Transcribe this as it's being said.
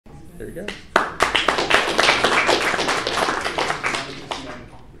There you go.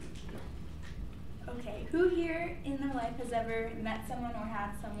 Okay, who here in their life has ever met someone or had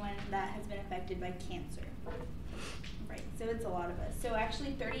someone that has been affected by cancer? Right, so it's a lot of us. So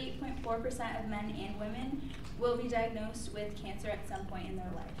actually 38.4% of men and women will be diagnosed with cancer at some point in their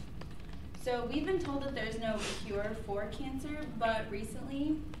life. So we've been told that there's no cure for cancer, but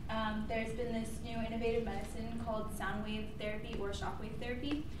recently there's been this new innovative medicine called sound wave therapy or shockwave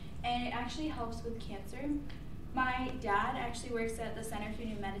therapy, and it actually helps with cancer. My dad actually works at the Center for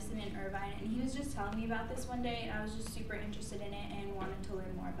New Medicine in Irvine, and he was just telling me about this one day, and I was just super interested in it and wanted to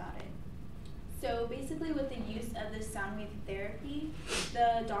learn more about it. So basically with the use of this sound wave therapy,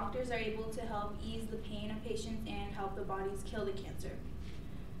 the doctors are able to help ease the pain of patients and help the bodies kill the cancer.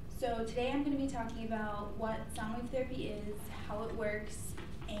 So today I'm going to be talking about what sound wave therapy is, how it works,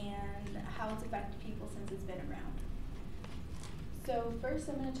 and how it's affected people since it's been around. So first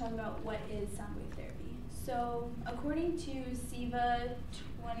I'm going to talk about what is sound wave therapy. So according to SIVA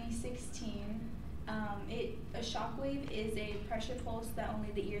 2016, a shockwave is a pressure pulse that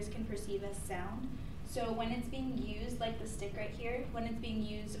only the ears can perceive as sound. So when it's being used, like the stick right here, when it's being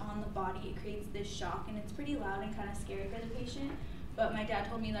used on the body, it creates this shock, and it's pretty loud and kind of scary for the patient. But my dad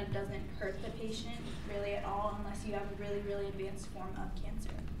told me that it doesn't hurt the patient really at all unless you have a really, really advanced form of cancer.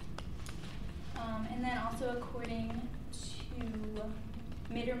 And then also according to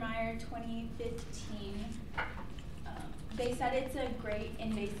Mittermeier 2015, they said it's a great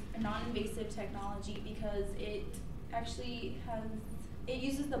non-invasive technology because it actually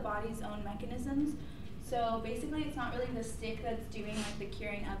uses the body's own mechanisms. So basically it's not really the stick that's doing like the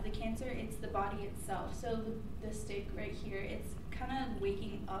curing of the cancer, it's the body itself. So the stick right here, it's kind of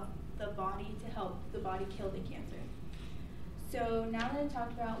waking up the body to help the body kill the cancer. So now that I've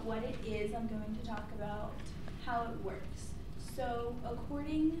talked about what it is, I'm going to talk about how it works. So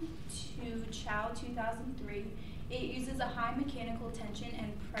according to Chow 2003, it uses a high mechanical tension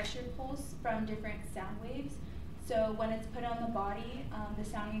and pressure pulse from different sound waves. So when it's put on the body, the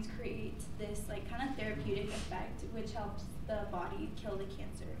sound waves create this like kind of therapeutic effect, which helps the body kill the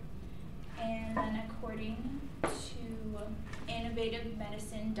cancer. And then according to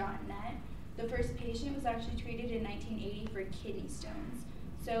innovativemedicine.net, the first patient was actually treated in 1980 for kidney stones.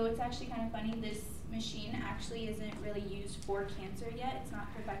 So it's actually kind of funny, this machine actually isn't really used for cancer yet. It's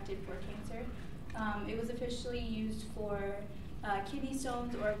not perfected for cancer. It was officially used for kidney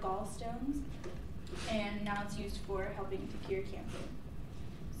stones or gallstones, and now it's used for helping to cure cancer.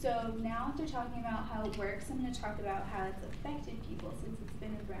 So now after talking about how it works, I'm going to talk about how it's affected people since it's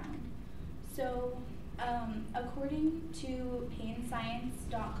been around. So according to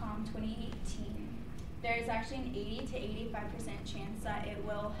PainScience.com 2018, there is actually an 80 to 85% chance that it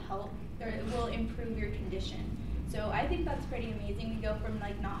will help or it will improve your condition. So I think that's pretty amazing. We go from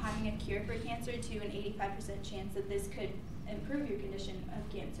like not having a cure for cancer to an 85% chance that this could improve your condition of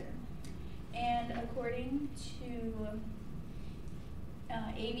cancer. And according to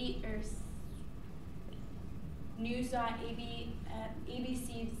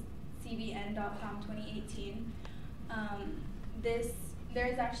abccbn.com 2018,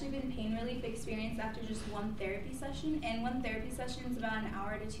 there's actually been pain relief experienced after just one therapy session, and one therapy session is about an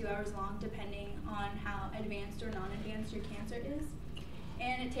hour to 2 hours long depending on how advanced or non-advanced your cancer is.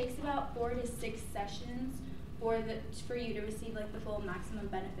 And it takes about 4 to 6 sessions for you to receive like the full maximum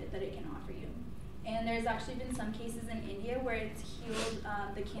benefit that it can offer you. And there's actually been some cases in India where it's healed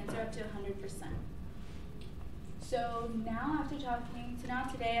the cancer up to 100%. So now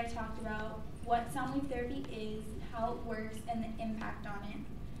today I've talked about what sound wave therapy is, how it works, and the impact on it.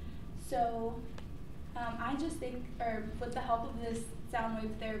 So I just think, or with the help of this sound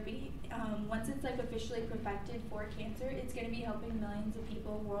wave therapy, once it's like officially perfected for cancer, it's going to be helping millions of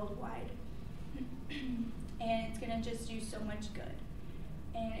people worldwide. And it's going to just do so much good.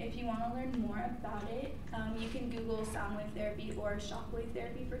 And if you want to learn more about it, you can Google sound wave therapy or shockwave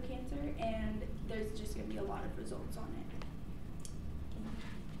therapy for cancer, and there's just going to be a lot of results on it.